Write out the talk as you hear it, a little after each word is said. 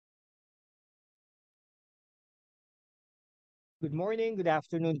Good morning, good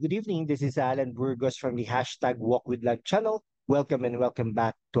afternoon, good evening. This is Alan Burgos from the hashtag wokwithLan channel. Welcome and welcome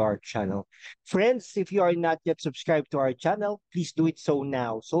back to our channel. Friends, if you are not yet subscribed to our channel, please do it so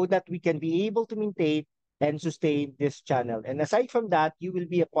now so that we can be able to maintain and sustain this channel. And aside from that, you will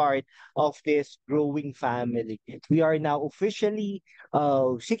be a part of this growing family. We are now officially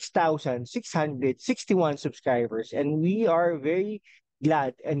 6,661 subscribers, and we are very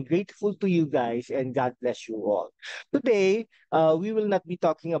glad and grateful to you guys, and God bless you all. Today, we will not be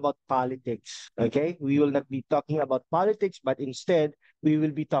talking about politics. Okay, we will not be talking about politics, but instead we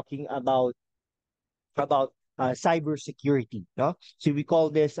will be talking about cybersecurity. No, so we call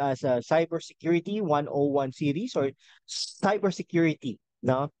this as a cybersecurity 101 series or cybersecurity.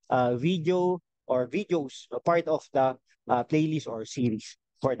 No, video or videos, a part of the playlist or series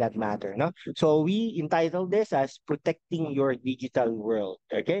for that matter. No, so we entitled this as protecting your digital world.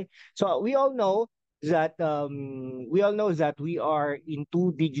 Okay, so we all know that we are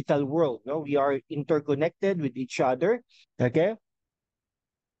into digital world. No, we are interconnected with each other. Okay,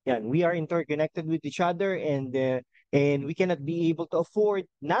 yeah, we are interconnected with each other, and we cannot be able to afford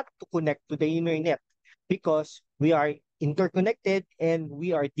not to connect to the internet because we are interconnected and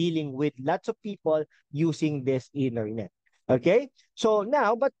we are dealing with lots of people using this internet. Okay, so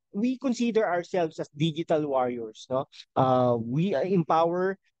now, but we consider ourselves as digital warriors. No, we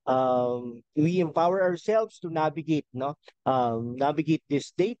empower ourselves to navigate, no, navigate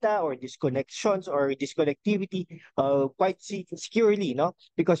this data or these connections or this connectivity quite securely, no,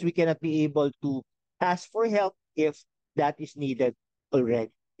 because we cannot be able to ask for help if that is needed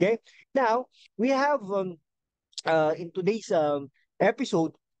already. Okay. Now we have in today's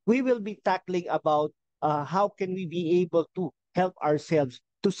episode, we will be tackling about how can we be able to help ourselves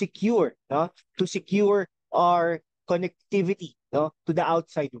to secure, to secure our connectivity, to the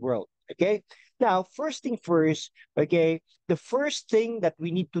outside world. Okay. Now, first thing first, okay, the first thing that we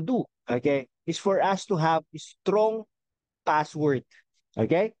need to do, okay, is for us to have a strong password.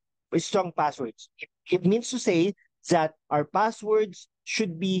 Okay, with strong passwords. It means to say that our passwords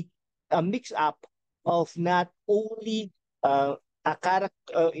should be a mix up of not only a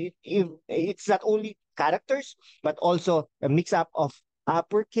character, it's not only characters, but also a mix up of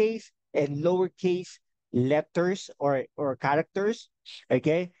uppercase and lowercase letters or characters.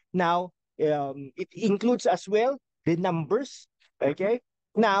 Okay, now it includes as well the numbers. Okay,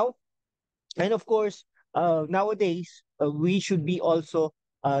 now and of course, nowadays, we should be also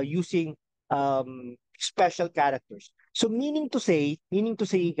using special characters. So meaning to say,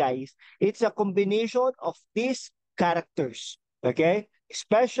 guys, it's a combination of these characters, okay?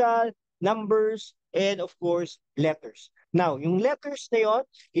 Special, numbers, and of course, letters. Now, yung letters na yun,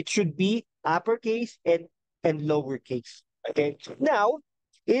 it should be uppercase and lowercase, okay? Now,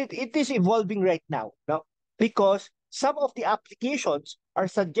 it is evolving right now, no? Because some of the applications are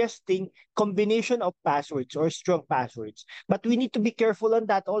suggesting combination of passwords or strong passwords. But we need to be careful on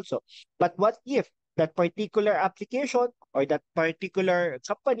that also. But what if that particular application or that particular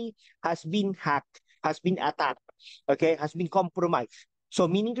company has been hacked, has been attacked, okay, has been compromised? So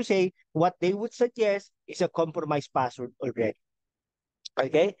meaning to say, what they would suggest is a compromised password already.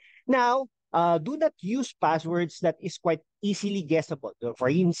 Okay. Now, do not use passwords that is quite easily guessable. So for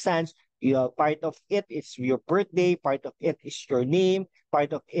instance, part of it is your birthday, part of it is your name,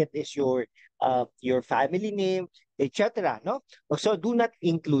 part of it is your family name, etc. No, so do not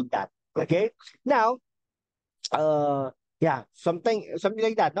include that. Okay. Now, yeah, something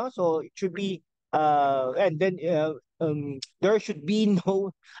like that. No, so it should be and then there should be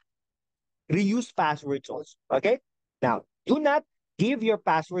no reuse passwords also. Okay. Now, do not give your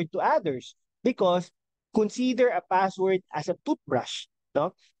password to others because consider a password as a toothbrush.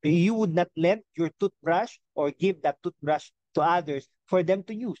 No? You would not lend your toothbrush or give that toothbrush to others for them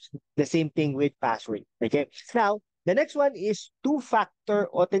to use. The same thing with password. Okay. Now, the next one is two-factor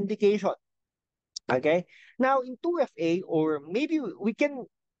authentication. Okay. Now, in 2FA, or maybe we can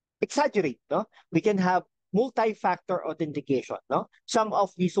exaggerate, no? We can have multi-factor authentication, no? Some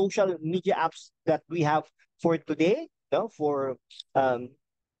of the social media apps that we have for today, no, for um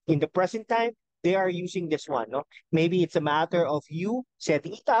in the present time, they are using this one, no? Maybe it's a matter of you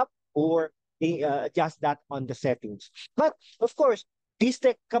setting it up or they adjust that on the settings. But of course, these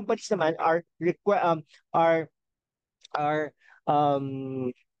tech companies naman are I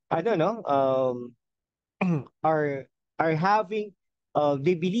don't know, are having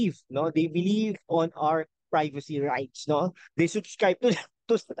they believe, no, they believe on our privacy rights, no, they subscribe to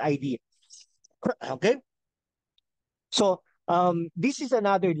to that idea. Okay, so this is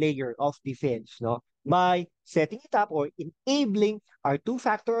another layer of defense, no, by setting it up or enabling our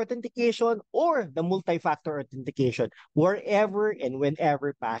two-factor authentication or the multi-factor authentication wherever and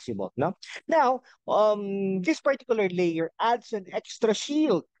whenever possible. No? Now, this particular layer adds an extra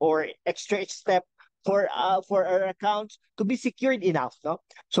shield or extra step for our accounts to be secured enough. No?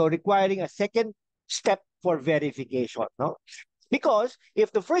 So requiring a second step for verification. No? Because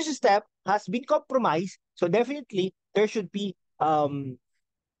if the first step has been compromised, so definitely there should be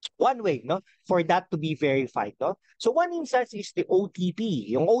one way, no, for that to be verified, no. So one instance is the OTP.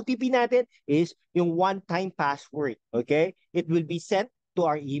 Yung OTP natin is yung one-time password, okay? It will be sent to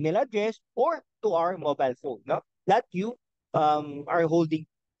our email address or to our mobile phone, no, that you are holding,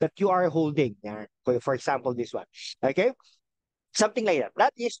 yeah. For example, this one, okay? Something like that.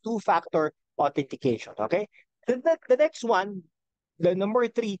 That is two-factor authentication, okay? The next one, the number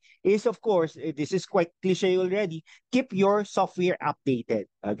three is, of course, this is quite cliche already, keep your software updated,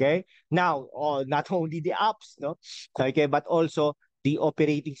 okay? Now, not only the apps, no, okay, but also the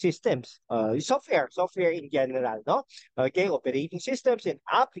operating systems, software in general, no, okay, operating systems and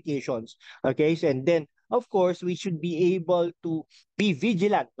applications, okay, so, and then, of course, we should be able to be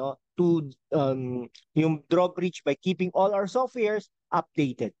vigilant, no, to yung draw breach by keeping all our softwares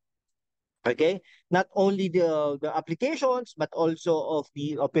updated. Okay, not only the applications but also of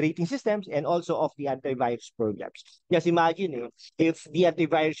the operating systems and also of the antivirus programs. Just imagine if the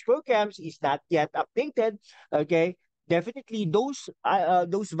antivirus programs is not yet updated, okay, definitely those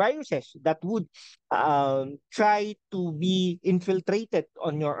viruses that would try to be infiltrated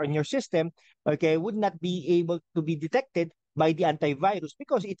on your system, okay, would not be able to be detected by the antivirus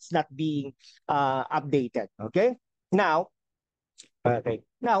because it's not being updated. Okay, now. Okay.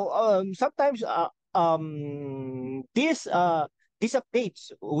 Now, sometimes these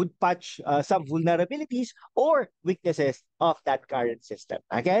updates would patch some vulnerabilities or weaknesses of that current system.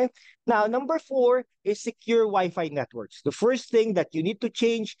 Okay. Now, number four is secure Wi-Fi networks. The first thing that you need to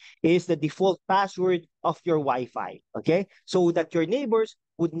change is the default password of your Wi-Fi. Okay, so that your neighbors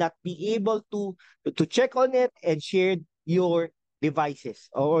would not be able to check on it and share your devices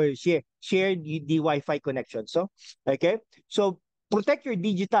or share the Wi-Fi connection. So, okay. So protect your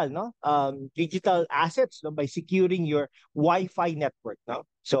digital, no, digital assets, no, by securing your Wi-Fi network, no.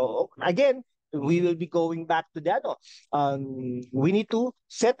 So again, we will be going back to that. No? We need to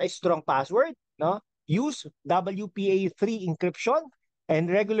set a strong password, no. Use WPA3 encryption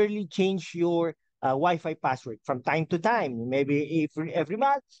and regularly change your Wi-Fi password from time to time, maybe every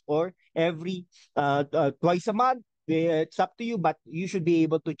month or every twice a month. It's up to you, but you should be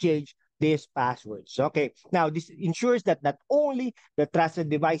able to change these passwords. Okay. Now, this ensures that not only the trusted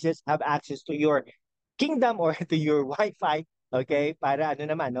devices have access to your kingdom or to your Wi-Fi, okay, para ano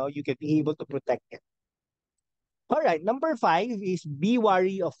naman, no, you can be able to protect it. All right, number five is be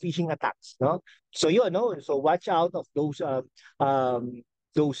wary of phishing attacks, no? So you know, so watch out of those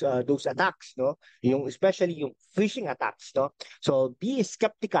attacks, no? Yung especially yung phishing attacks, no? So be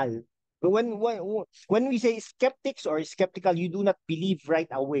skeptical. When we say skeptics or skeptical, you do not believe right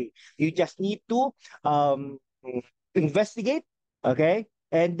away. You just need to um investigate, okay?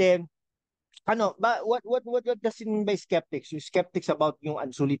 And then ano, ba what does it mean by skeptics? Yung skeptics about yung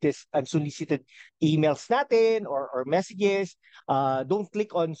unsolicited emails natin or messages. Don't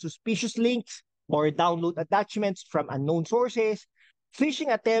click on suspicious links or download attachments from unknown sources. Phishing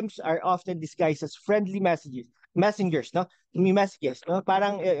attempts are often disguised as friendly messengers, no? Messages, no?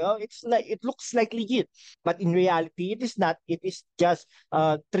 Parang it's like it looks like legit, but in reality it is not. It is just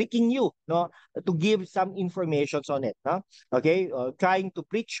tricking you, no, to give some informations on it, no? Okay, trying to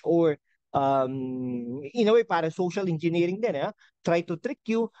preach or in a way, para social engineering din, try to trick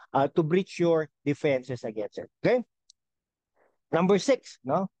you to breach your defenses against it. Okay? Number six,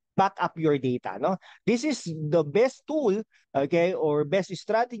 no? Back up your data, no? This is the best tool, okay, or best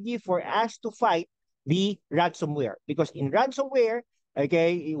strategy for us to fight the ransomware. Because in ransomware,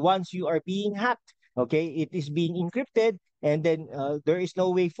 okay, once you are being hacked, okay, it is being encrypted, and then there is no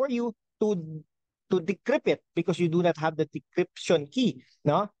way for you to decrypt it because you do not have the decryption key,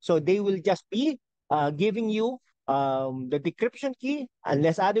 no? So they will just be giving you the decryption key,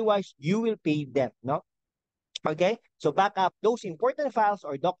 unless otherwise you will pay them, no? Okay, so back up those important files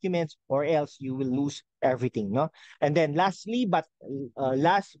or documents, or else you will lose everything, no? And then last but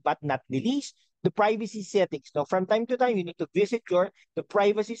not the least, the privacy settings. Now, from time to time, you need to visit the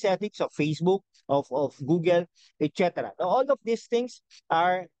privacy settings of Facebook, of Google, etc. Now, all of these things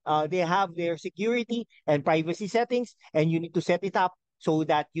are they have their security and privacy settings, and you need to set it up so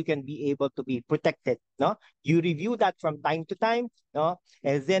that you can be able to be protected. No, you review that from time to time. No,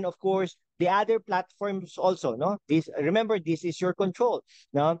 and then of course the other platforms also, no? This, remember, this is your control,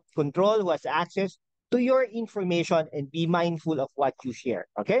 no? Control who has access to your information and be mindful of what you share.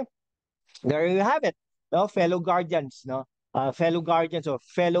 Okay? There you have it, no, fellow guardians, no, fellow guardians or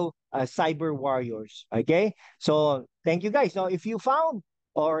fellow cyber warriors. Okay, so thank you guys. Now, if you found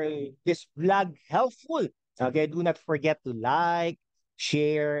or this vlog helpful, okay, do not forget to like,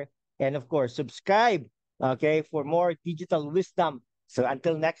 share, and of course subscribe. Okay, for more digital wisdom. So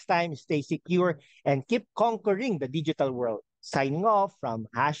until next time, stay secure and keep conquering the digital world. Signing off from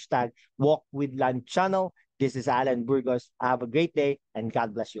hashtag Walk with Lan channel. This is Alan Burgos. Have a great day and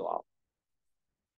God bless you all.